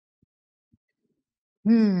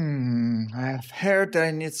I've heard I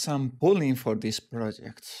need some pooling for this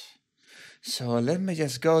project. So let me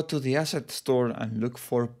just go to the asset store and look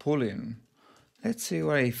for pooling. Let's see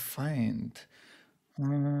what I find.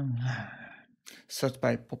 Hmm, Sort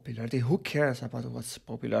by popularity. Who cares about what's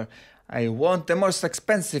popular? I want the most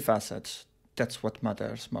expensive assets. That's what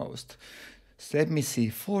matters most. So let me see.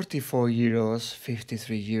 44 euros,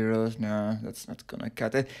 53 euros. No, that's not gonna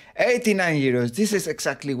cut it. 89 euros. This is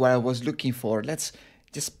exactly what I was looking for. Let's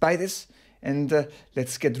just buy this and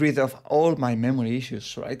let's get rid of all my memory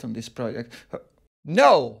issues, right, on this project.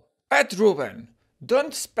 No, Pat Ruben,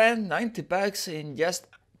 don't spend 90 bucks in just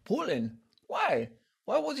pooling. Why?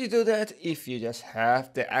 Why would you do that if you just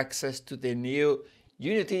have the access to the new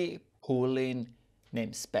Unity pooling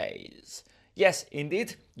namespace? Yes,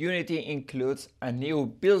 indeed, Unity includes a new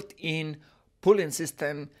built-in pooling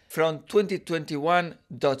system from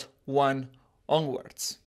 2021.1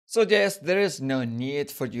 onwards. So yes, there is no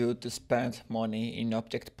need for you to spend money in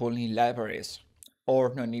object pooling libraries,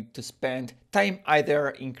 or no need to spend time either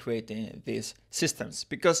in creating these systems,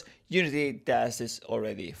 because Unity does this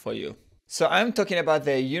already for you. So I'm talking about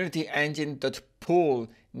the Unity engine.pool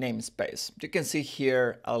namespace. You can see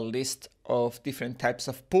here a list of different types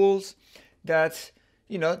of pools that,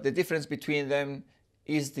 the difference between them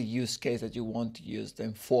is the use case that you want to use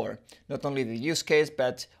them for. Not only the use case,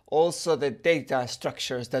 but also the data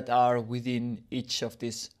structures that are within each of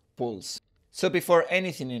these pools. So before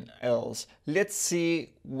anything else, let's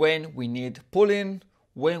see when we need pooling,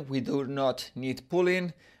 when we do not need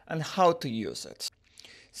pooling, and how to use it.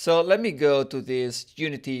 So let me go to this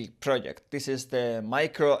Unity project. This is the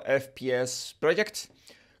micro FPS project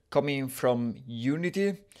coming from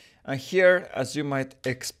Unity. And here, as you might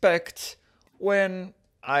expect, when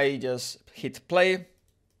I just hit play,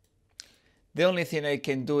 the only thing I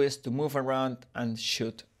can do is to move around and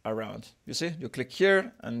shoot around. You see, you click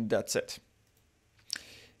here and that's it.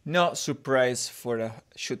 No surprise for a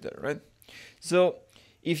shooter, right? So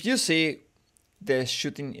if you see the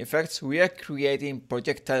shooting effects, we are creating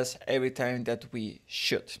projectiles every time that we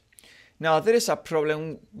shoot. Now there is a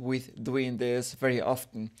problem with doing this very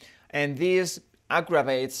often, and this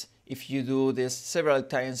aggravates if you do this several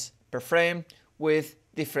times per frame with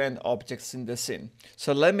different objects in the scene.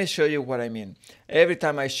 So let me show you what I mean. Every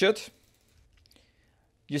time I shoot,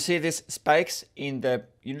 you see these spikes in the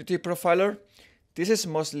Unity profiler. This is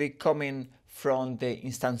mostly coming from the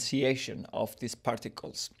instantiation of these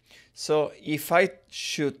particles. So if I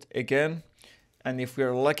shoot again, and if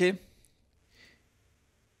we're lucky,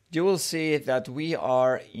 you will see that we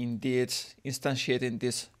are indeed instantiating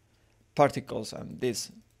these particles and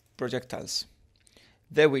these projectiles.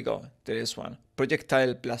 There we go, there is one,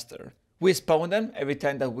 projectile blaster. We spawn them every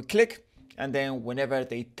time that we click, and then whenever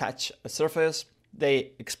they touch a surface,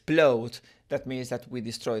 they explode. That means that we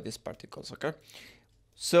destroy these particles, okay?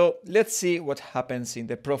 So let's see what happens in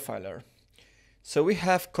the profiler. So we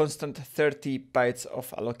have constant 30 bytes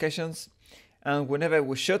of allocations, and whenever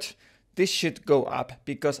we shoot, this should go up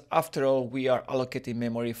because after all, we are allocating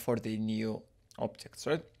memory for the new objects,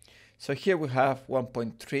 right? So here we have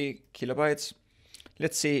 1.3 kilobytes.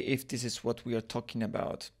 Let's see if this is what we are talking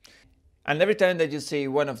about. And every time that you see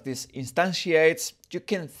one of these instantiates, you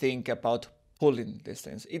can think about pulling these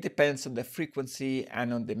things. It depends on the frequency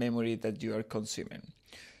and on the memory that you are consuming.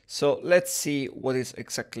 So let's see what is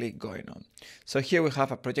exactly going on. So here we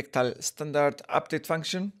have a projectile standard update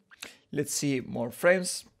function. Let's see more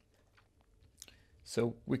frames.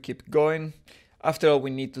 So we keep going. After all, we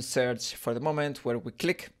need to search for the moment where we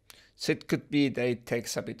click. So it could be that it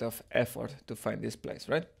takes a bit of effort to find this place,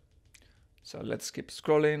 right? So let's keep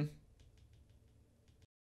scrolling.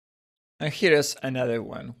 And here is another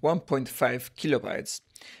one, 1.5 kilobytes,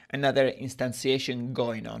 another instantiation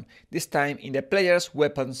going on, this time in the player's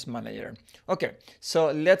weapons manager. Okay,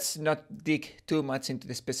 so let's not dig too much into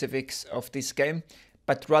the specifics of this game,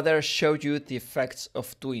 but rather show you the effects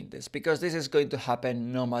of doing this, because this is going to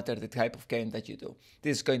happen no matter the type of game that you do.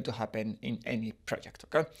 This is going to happen in any project,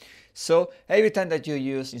 okay? So every time that you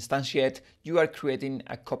use instantiate, you are creating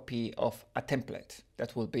a copy of a template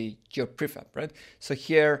that will be your prefab, right? So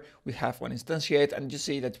here we have one instantiate, and you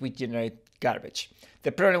see that we generate garbage.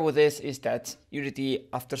 The problem with this is that Unity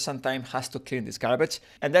after some time has to clean this garbage,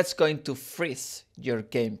 and that's going to freeze your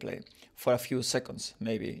gameplay for a few seconds,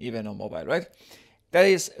 maybe even on mobile, right? That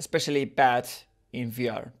is especially bad in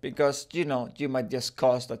VR because you might just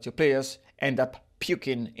cause that your players end up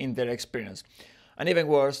puking in their experience. And even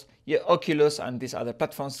worse, your Oculus and these other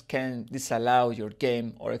platforms can disallow your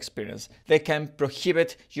game or experience. They can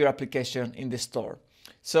prohibit your application in the store.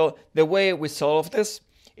 So the way we solve this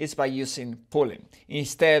is by using pooling.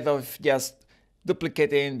 Instead of just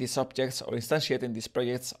duplicating these objects or instantiating these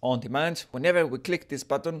projects on demand. Whenever we click this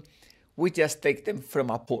button, we just take them from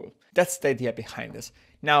a pool. That's the idea behind this.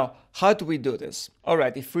 Now, how do we do this? All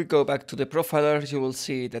right, if we go back to the profiler, you will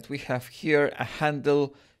see that we have here a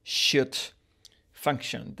handle should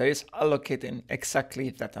function that is allocating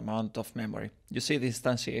exactly that amount of memory. You see the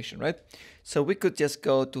instantiation, right? So we could just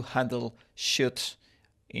go to handle should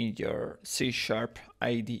in your C#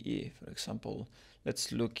 IDE, for example.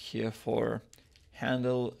 Let's look here for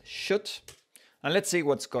handle should, and let's see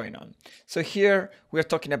what's going on. So here we're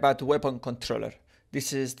talking about the weapon controller.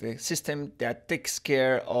 This is the system that takes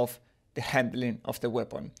care of the handling of the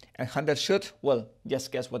weapon. And handle should, well,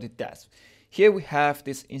 just guess what it does. Here we have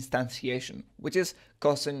this instantiation, which is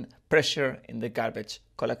causing pressure in the garbage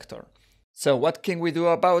collector. So what can we do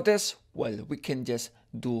about this? Well, we can just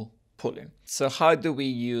do pooling. So how do we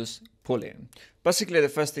use pooling? Basically, the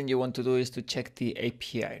first thing you want to do is to check the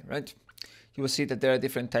API, right? You will see that there are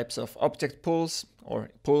different types of object pools or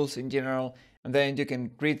pools in general, and then you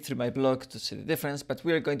can read through my blog to see the difference, but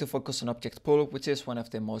we are going to focus on object pool, which is one of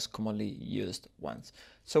the most commonly used ones.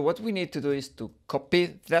 So what we need to do is to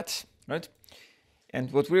copy that, right?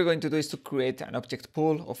 And what we're going to do is to create an object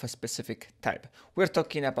pool of a specific type. We're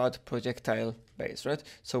talking about projectile base, right?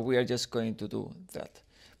 So we are just going to do that.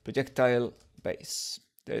 Projectile base.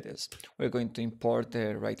 There it is. We're going to import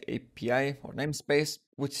the right API or namespace,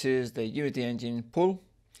 which is the Unity Engine pool.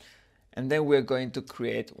 And then we're going to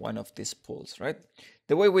create one of these pools, right?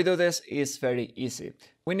 The way we do this is very easy.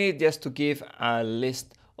 We need just to give a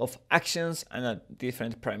list of actions and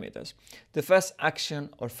different parameters. The first action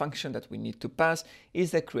or function that we need to pass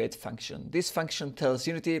is the create function. This function tells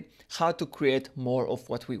Unity how to create more of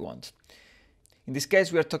what we want. In this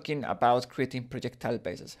case, we are talking about creating projectile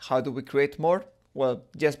bases. How do we create more? Well,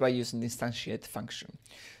 just by using the instantiate function.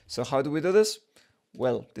 So how do we do this?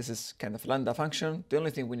 Well, this is kind of lambda function. The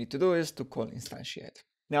only thing we need to do is to call instantiate.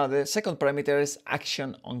 Now, the second parameter is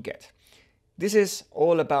action on get. This is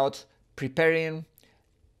all about preparing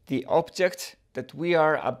the object that we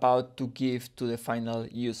are about to give to the final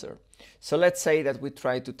user. So let's say that we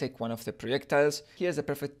try to take one of the projectiles. Here's the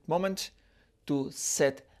perfect moment to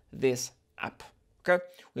set this up. Okay,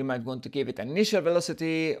 we might want to give it an initial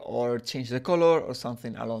velocity or change the color or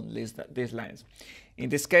something along these lines. In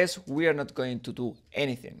this case, we are not going to do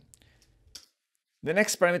anything. The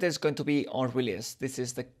next parameter is going to be on release. This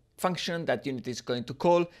is the function that Unity is going to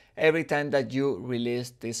call every time that you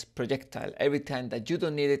release this projectile, every time that you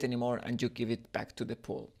don't need it anymore and you give it back to the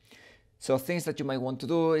pool. So things that you might want to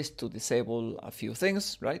do is to disable a few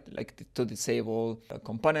things, right? Like to disable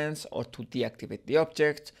components or to deactivate the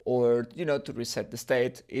object or, to reset the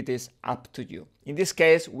state. It is up to you. In this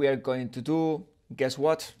case, we are going to do, guess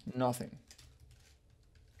what? Nothing.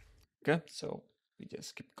 Okay, so we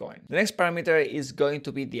just keep going. The next parameter is going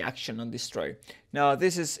to be the action on destroy. Now,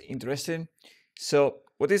 this is interesting. So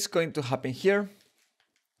what is going to happen here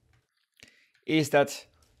is that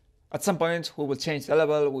at some point we will change the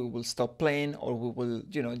level, we will stop playing, or we will,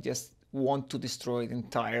 just want to destroy the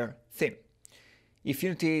entire thing. If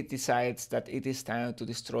Unity decides that it is time to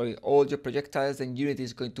destroy all your projectiles, then Unity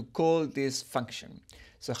is going to call this function.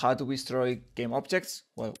 So how do we destroy game objects?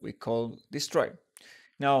 Well, we call destroy.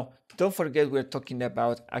 Now, don't forget we're talking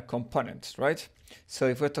about a component, right? So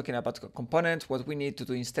if we're talking about a component, what we need to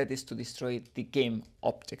do instead is to destroy the game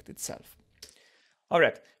object itself. All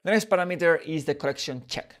right, the next parameter is the collection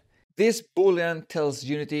check. This boolean tells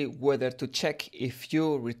Unity whether to check if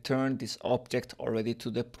you return this object already to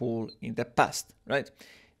the pool in the past, right?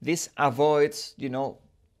 This avoids,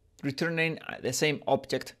 returning the same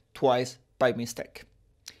object twice by mistake.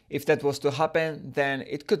 If that was to happen, then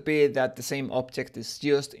it could be that the same object is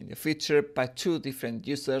used in the future by two different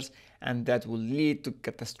users, and that will lead to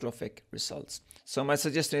catastrophic results. So my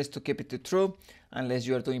suggestion is to keep it to true unless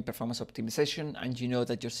you are doing performance optimization and you know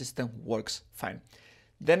that your system works fine.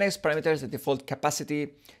 The next parameter is the default capacity.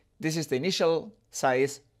 This is the initial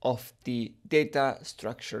size of the data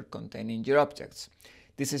structure containing your objects.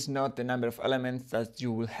 This is not the number of elements that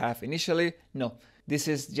you will have initially. No, this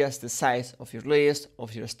is just the size of your list,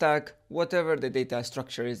 of your stack, whatever the data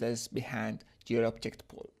structure is that is behind your object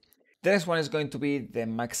pool. The next one is going to be the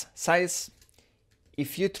max size.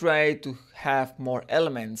 If you try to have more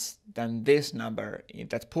elements than this number in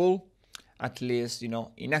that pool, at least,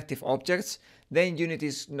 inactive objects, then Unity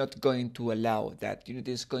is not going to allow that.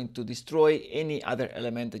 Unity is going to destroy any other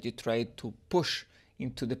element that you try to push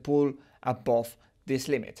into the pool above this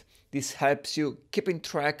limit. This helps you keeping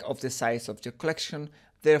track of the size of your collection,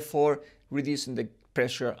 therefore reducing the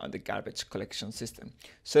pressure on the garbage collection system.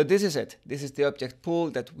 So this is it. This is the object pool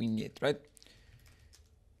that we need, right?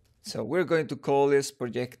 So we're going to call this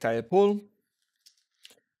projectile pool.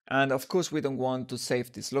 And of course, we don't want to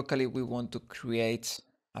save this locally. We want to create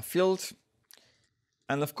a field.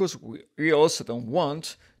 And of course, we also don't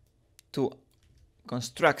want to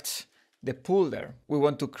construct the pool there. We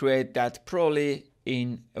want to create that probably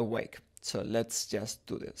in a wake. So let's just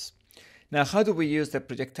do this. Now, how do we use the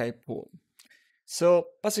projectile pool? So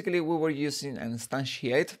basically, we were using an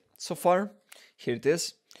instantiate so far. Here it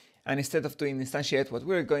is. And instead of doing instantiate, what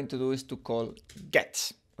we're going to do is to call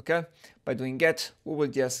get. Okay? By doing get, we will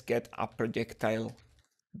just get a projectile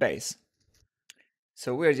base.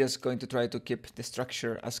 So we're just going to try to keep the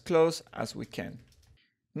structure as close as we can.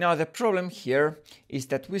 Now the problem here is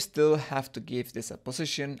that we still have to give this a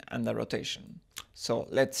position and a rotation. So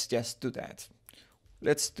let's just do that.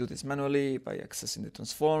 Let's do this manually by accessing the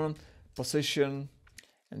transform, position,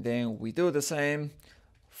 and then we do the same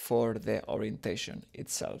for the orientation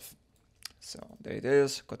itself. So there it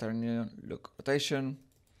is, quaternion look rotation.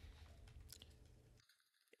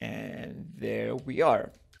 And there we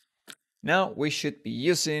are. Now we should be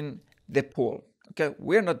using the pool. Okay,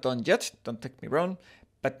 we're not done yet, don't take me wrong,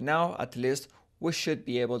 but now at least we should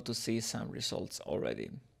be able to see some results already.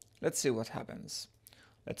 Let's see what happens.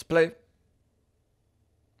 Let's play.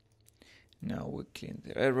 Now we clean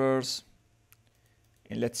the errors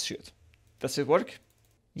and let's shoot. Does it work?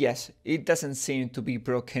 Yes, it doesn't seem to be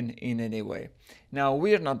broken in any way. Now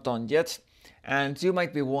we're not done yet, and you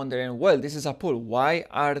might be wondering, well, this is a pool. Why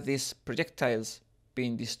are these projectiles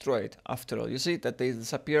being destroyed after all? You see that they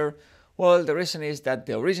disappear? Well, the reason is that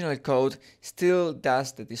the original code still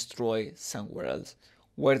does the destroy somewhere else.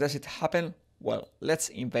 Where does it happen? Well, let's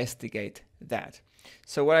investigate that.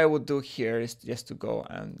 So what I would do here is just to go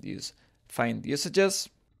and use find usages.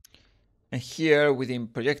 And here within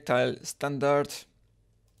projectile standard,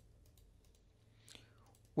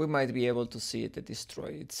 we might be able to see the destroy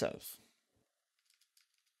itself.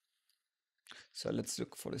 So let's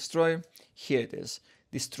look for destroy. Here it is,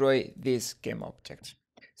 destroy this game object.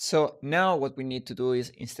 So now what we need to do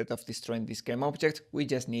is, instead of destroying this game object, we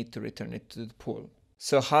just need to return it to the pool.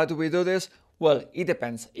 So how do we do this? Well, it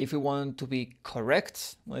depends. If we want to be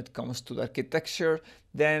correct when it comes to the architecture,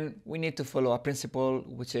 then we need to follow a principle,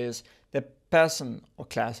 which is the person or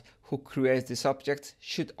class who creates this object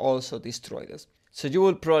should also destroy this. So you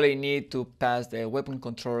will probably need to pass the weapon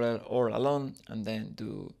controller all alone and then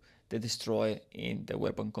do the destroy in the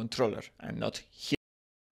weapon controller and not here.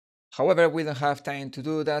 However, we don't have time to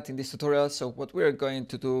do that in this tutorial, so what we're going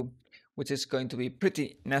to do, which is going to be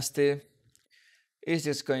pretty nasty, is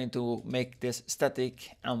just going to make this static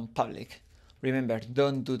and public. Remember,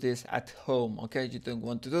 don't do this at home, okay? You don't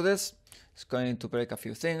want to do this. It's going to break a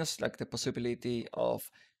few things, like the possibility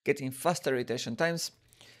of getting faster iteration times,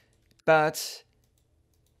 but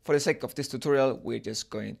for the sake of this tutorial, we're just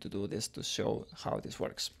going to do this to show how this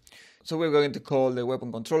works. So we're going to call the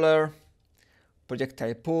weapon controller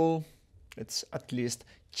projectile pool. Let's at least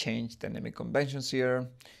change the naming conventions here.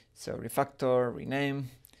 So refactor, rename,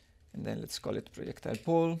 and then let's call it projectile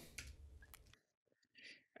pool.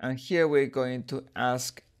 And here we're going to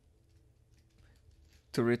ask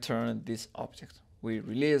to return this object. We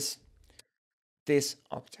release this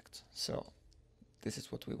object. So this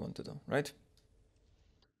is what we want to do, right?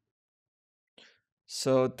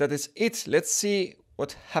 So that is it. Let's see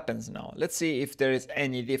what happens now. Let's see if there is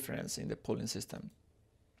any difference in the pooling system.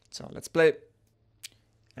 So let's play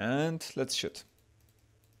and let's shoot.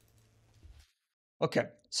 Okay,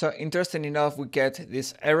 so interesting enough, we get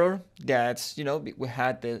this error that, we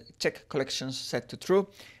had the check collections set to true,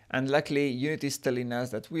 and luckily Unity is telling us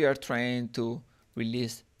that we are trying to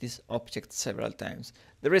release this object several times.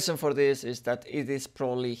 The reason for this is that it is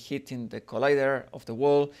probably hitting the collider of the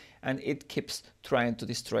wall and it keeps trying to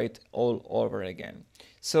destroy it all over again.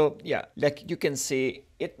 So yeah, like you can see,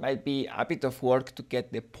 it might be a bit of work to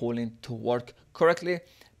get the pooling to work correctly,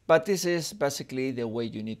 but this is basically the way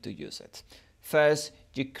you need to use it. First,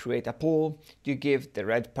 you create a pool, you give the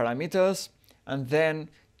right parameters, and then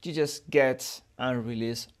you just get and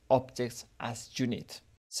release objects as you need.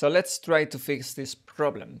 So let's try to fix this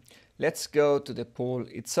problem. Let's go to the pool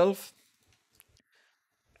itself.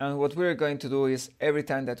 And what we're going to do is every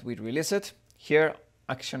time that we release it, here,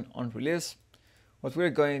 action on release, what we're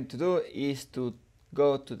going to do is to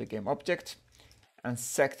go to the game object and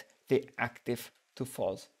set the active to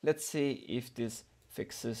false. Let's see if this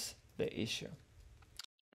fixes the issue.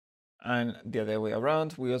 And the other way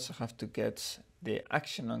around, we also have to get the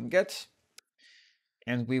action on get,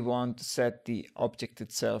 and we want to set the object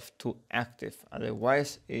itself to active,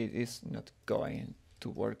 otherwise it is not going to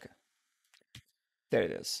work. There it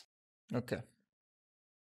is. Okay.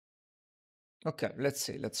 Okay, let's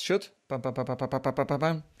see. Let's shoot. Bam, bam, bam, bam, bam, bam, bam, bam,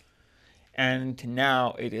 bam. And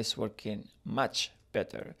now it is working much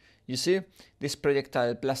better. You see, this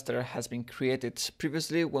projectile blaster has been created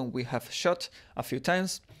previously when we have shot a few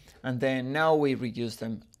times, and then now we reuse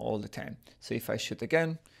them all the time. So if I shoot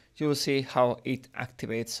again, you will see how it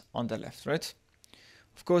activates on the left, right?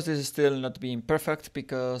 Of course, this is still not being perfect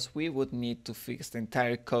because we would need to fix the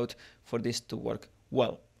entire code for this to work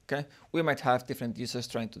well. Okay, we might have different users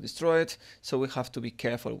trying to destroy it, so we have to be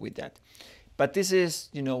careful with that. But this is,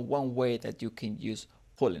 one way that you can use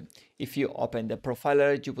pooling. If you open the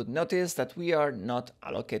profiler, you would notice that we are not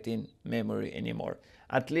allocating memory anymore,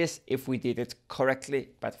 at least if we did it correctly,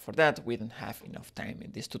 but for that we don't have enough time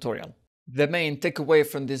in this tutorial. The main takeaway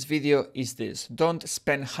from this video is this: don't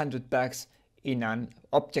spend $100 in an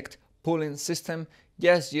object pooling system.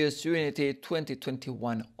 Just use Unity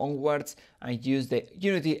 2021 onwards and use the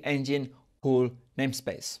Unity Engine pool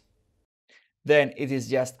namespace. Then it is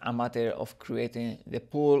just a matter of creating the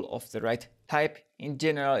pool of the right type. In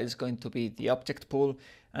general, it's going to be the object pool.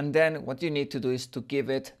 And then what you need to do is to give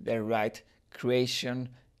it the right creation,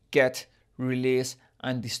 get, release,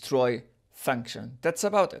 and destroy function. That's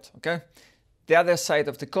about it, okay? The other side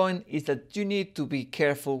of the coin is that you need to be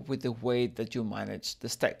careful with the way that you manage the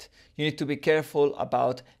state. You need to be careful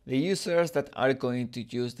about the users that are going to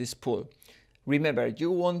use this pool. Remember,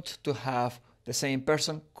 you want to have the same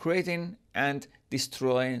person creating and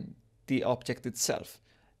destroying the object itself.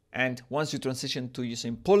 And once you transition to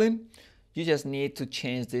using pooling, you just need to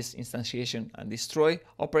change this instantiation and destroy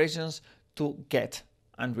operations to get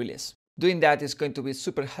and release. Doing that is going to be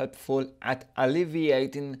super helpful at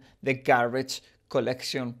alleviating the garbage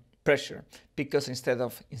collection pressure, because instead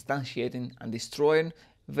of instantiating and destroying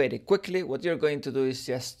very quickly, what you're going to do is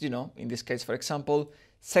just, in this case, for example,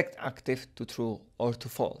 set active to true or to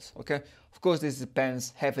false, okay? Of course, this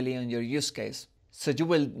depends heavily on your use case, so you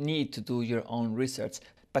will need to do your own research.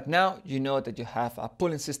 But now you know that you have a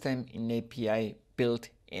pooling system in API built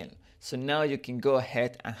in, so now you can go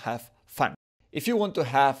ahead and have fun. If you want to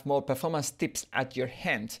have more performance tips at your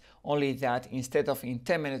hand, only that instead of in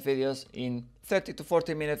 10-minute videos, in 30 to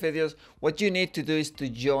 40-minute videos, what you need to do is to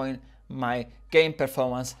join my game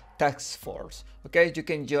performance task force. Okay, you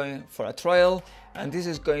can join for a trial, and this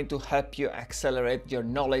is going to help you accelerate your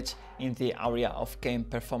knowledge in the area of game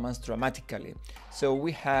performance dramatically. So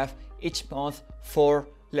we have each month 4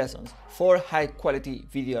 lessons, 4 high quality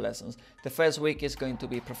video lessons. The first week is going to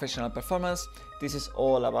be professional performance. This is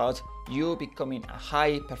all about you becoming a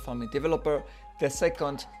high performing developer. The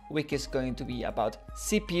second week is going to be about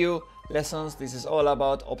CPU lessons. This is all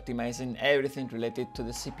about optimizing everything related to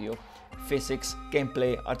the CPU, physics,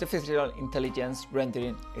 gameplay, artificial intelligence,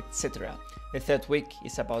 rendering, etc. The third week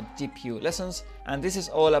is about GPU lessons, and this is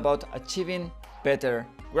all about achieving better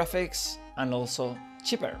graphics and also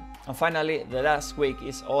cheaper. And finally, the last week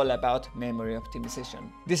is all about memory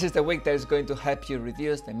optimization. This is the week that is going to help you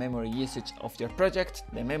reduce the memory usage of your project,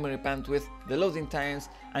 the memory bandwidth, the loading times,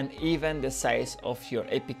 and even the size of your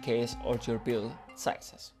APKs or your build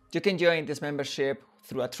sizes. You can join this membership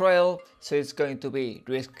through a trial, so it's going to be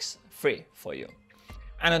risks-free for you.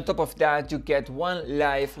 And on top of that, you get 1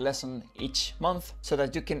 live lesson each month so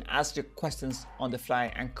that you can ask your questions on the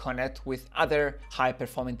fly and connect with other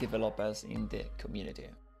high-performing developers in the community.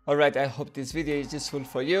 Alright, I hope this video is useful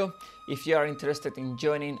for you. If you are interested in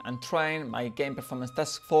joining and trying my game performance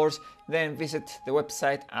task force, then visit the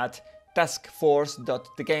website at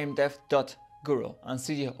taskforce.thegamedev.guru and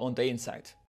see you on the inside.